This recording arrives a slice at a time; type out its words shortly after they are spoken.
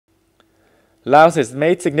Laos has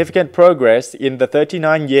made significant progress in the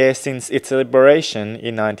 39 years since its liberation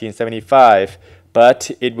in 1975,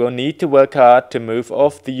 but it will need to work hard to move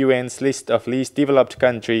off the UN's list of least developed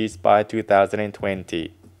countries by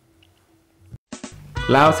 2020.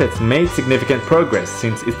 Laos has made significant progress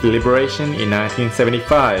since its liberation in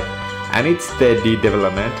 1975, and its steady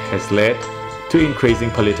development has led to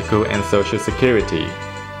increasing political and social security.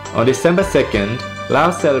 On December 2nd,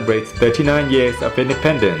 Laos celebrates 39 years of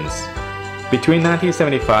independence. Between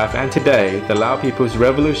 1975 and today, the Lao People's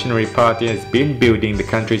Revolutionary Party has been building the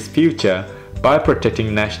country's future by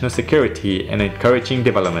protecting national security and encouraging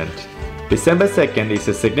development. December 2nd is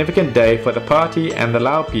a significant day for the party and the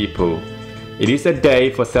Lao people. It is a day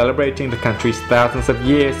for celebrating the country's thousands of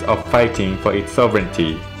years of fighting for its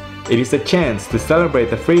sovereignty. It is a chance to celebrate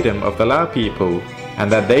the freedom of the Lao people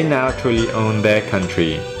and that they now truly own their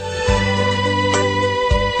country.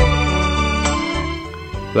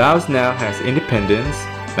 Laos now has independence,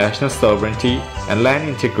 national sovereignty, and land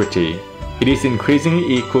integrity. It is increasingly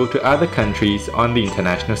equal to other countries on the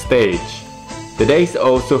international stage. The day is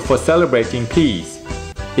also for celebrating peace.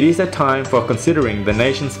 It is a time for considering the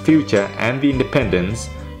nation's future and the independence,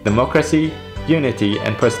 democracy, unity,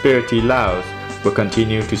 and prosperity Laos will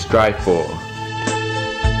continue to strive for.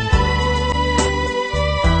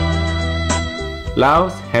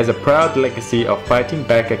 Laos has a proud legacy of fighting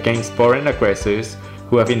back against foreign aggressors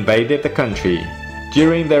who have invaded the country.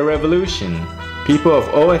 During their revolution, people of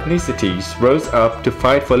all ethnicities rose up to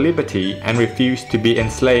fight for liberty and refused to be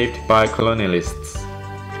enslaved by colonialists.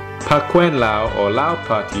 Pakuen Lao, or Lao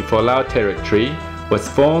Party for Lao Territory, was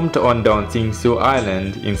formed on Don Sing Su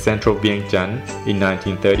Island in central Vientiane in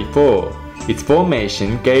 1934. Its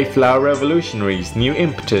formation gave Lao revolutionaries new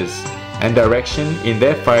impetus and direction in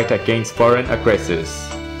their fight against foreign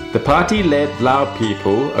aggressors. The party led Lao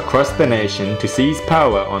people across the nation to seize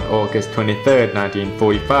power on August 23,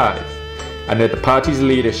 1945. Under the party's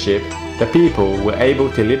leadership, the people were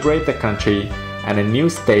able to liberate the country, and a new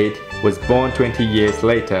state was born 20 years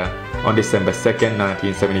later on December 2,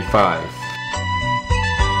 1975.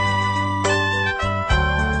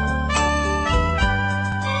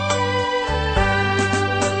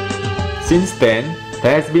 Since then,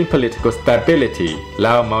 there has been political stability.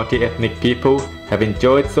 Lao multi-ethnic people have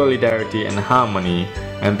enjoyed solidarity and harmony,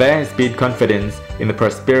 and there has been confidence in the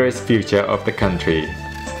prosperous future of the country.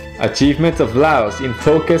 Achievements of Laos in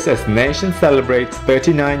focus as the nation celebrates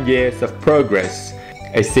 39 years of progress.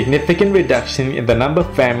 A significant reduction in the number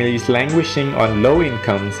of families languishing on low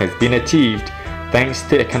incomes has been achieved thanks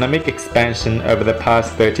to economic expansion over the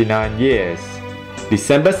past 39 years.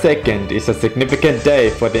 December 2nd is a significant day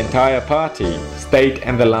for the entire party, state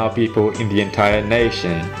and the Lao people in the entire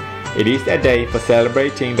nation. It is a day for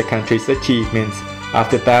celebrating the country's achievements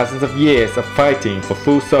after thousands of years of fighting for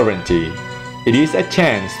full sovereignty. It is a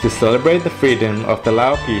chance to celebrate the freedom of the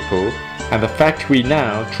Lao people and the fact we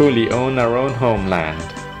now truly own our own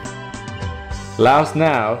homeland. Laos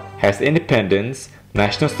now has independence,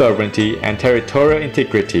 national sovereignty, and territorial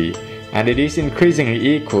integrity, and it is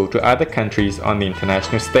increasingly equal to other countries on the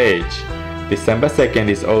international stage. December 2nd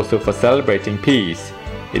is also for celebrating peace.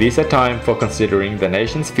 It is a time for considering the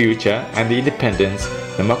nation's future and the independence,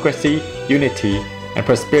 democracy, unity, and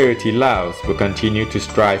prosperity Laos will continue to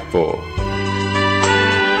strive for.